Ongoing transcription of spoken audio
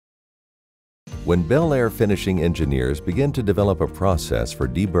When Bel Air finishing engineers begin to develop a process for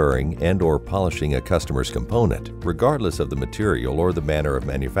deburring and/or polishing a customer's component, regardless of the material or the manner of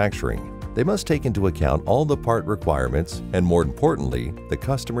manufacturing, they must take into account all the part requirements and, more importantly, the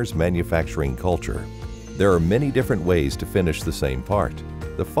customer's manufacturing culture. There are many different ways to finish the same part.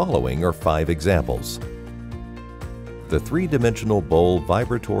 The following are 5 examples. The 3-dimensional bowl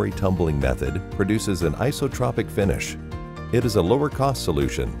vibratory tumbling method produces an isotropic finish. It is a lower-cost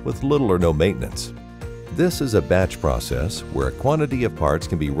solution with little or no maintenance. This is a batch process where a quantity of parts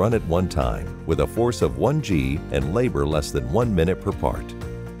can be run at one time with a force of 1 G and labor less than 1 minute per part.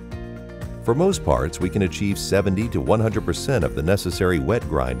 For most parts, we can achieve 70 to 100% of the necessary wet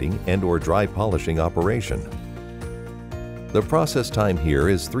grinding and/or dry polishing operation. The process time here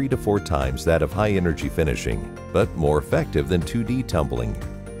is 3 to 4 times that of high-energy finishing, but more effective than 2D tumbling.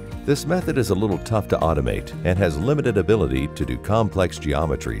 This method is a little tough to automate and has limited ability to do complex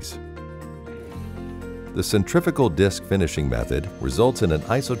geometries. The centrifugal disc finishing method results in an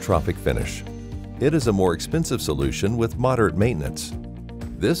isotropic finish. It is a more expensive solution with moderate maintenance.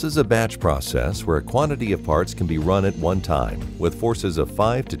 This is a batch process where a quantity of parts can be run at one time with forces of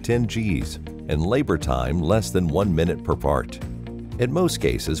 5 to 10 Gs and labor time less than 1 minute per part. In most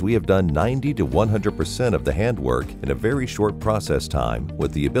cases, we have done 90 to 100% of the handwork in a very short process time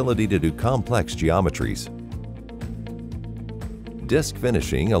with the ability to do complex geometries. Disc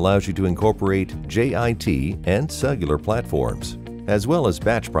finishing allows you to incorporate JIT and cellular platforms, as well as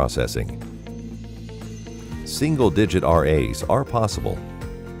batch processing. Single-digit RAs are possible.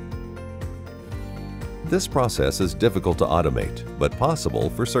 This process is difficult to automate, but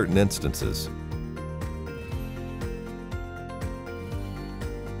possible for certain instances.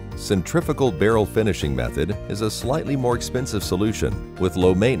 Centrifugal barrel finishing method is a slightly more expensive solution with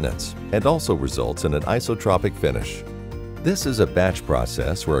low maintenance and also results in an isotropic finish. This is a batch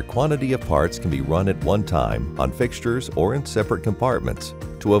process where a quantity of parts can be run at one time on fixtures or in separate compartments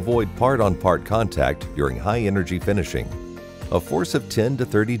to avoid part-on-part contact during high-energy finishing. A force of 10 to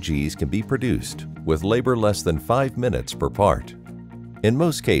 30 Gs can be produced with labor less than 5 minutes per part. In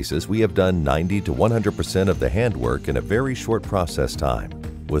most cases, we have done 90 to 100% of the handwork in a very short process time,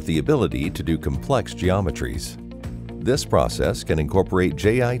 with the ability to do complex geometries. This process can incorporate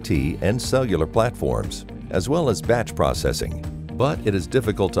JIT and cellular platforms, as well as batch processing, but it is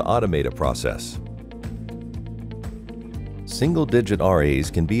difficult to automate a process. Single-digit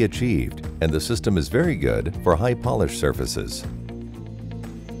RAs can be achieved, and the system is very good for high-polished surfaces.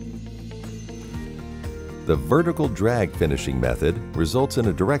 The vertical drag finishing method results in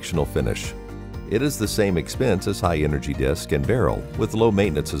a directional finish. It is the same expense as high-energy disc and barrel, with low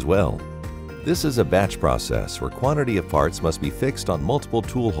maintenance as well. This is a batch process where quantity of parts must be fixed on multiple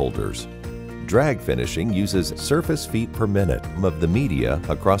tool holders. Drag finishing uses surface feet per minute of the media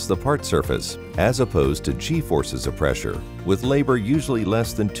across the part surface, as opposed to G-forces of pressure, with labor usually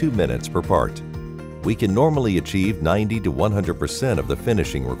less than 2 minutes per part. We can normally achieve 90 to 100% of the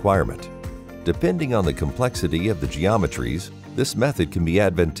finishing requirement. Depending on the complexity of the geometries, this method can be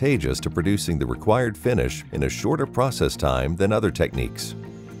advantageous to producing the required finish in a shorter process time than other techniques.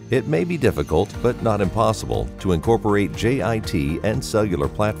 It may be difficult, but not impossible, to incorporate JIT and cellular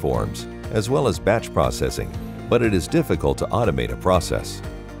platforms, as well as batch processing, but it is difficult to automate a process.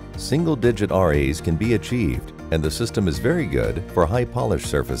 Single-digit RAs can be achieved, and the system is very good for high-polished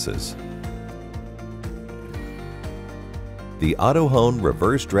surfaces. The AUTOHONE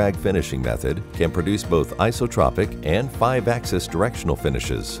reverse drag finishing method can produce both isotropic and 5-axis directional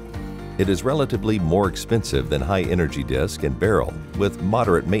finishes. It is relatively more expensive than high-energy disc and barrel with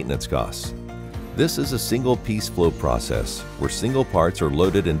moderate maintenance costs. This is a single-piece flow process where single parts are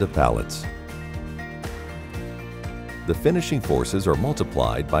loaded into pallets. The finishing forces are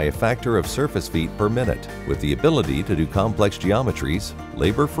multiplied by a factor of surface feet per minute with the ability to do complex geometries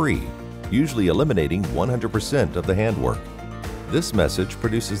labor-free, usually eliminating 100% of the handwork. This message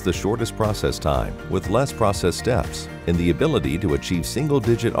produces the shortest process time with less process steps and the ability to achieve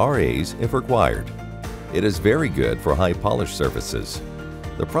single-digit RAs if required. It is very good for high-polished surfaces.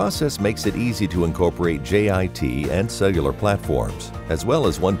 The process makes it easy to incorporate JIT and cellular platforms, as well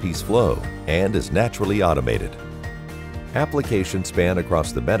as one-piece flow, and is naturally automated. Applications span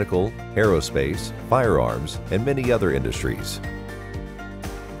across the medical, aerospace, firearms, and many other industries.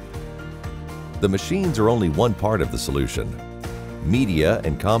 The machines are only one part of the solution. Media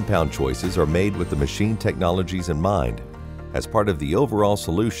and compound choices are made with the machine technologies in mind, as part of the overall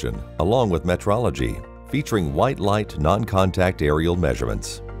solution, along with metrology, featuring white light non-contact aerial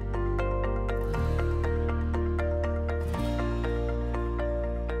measurements.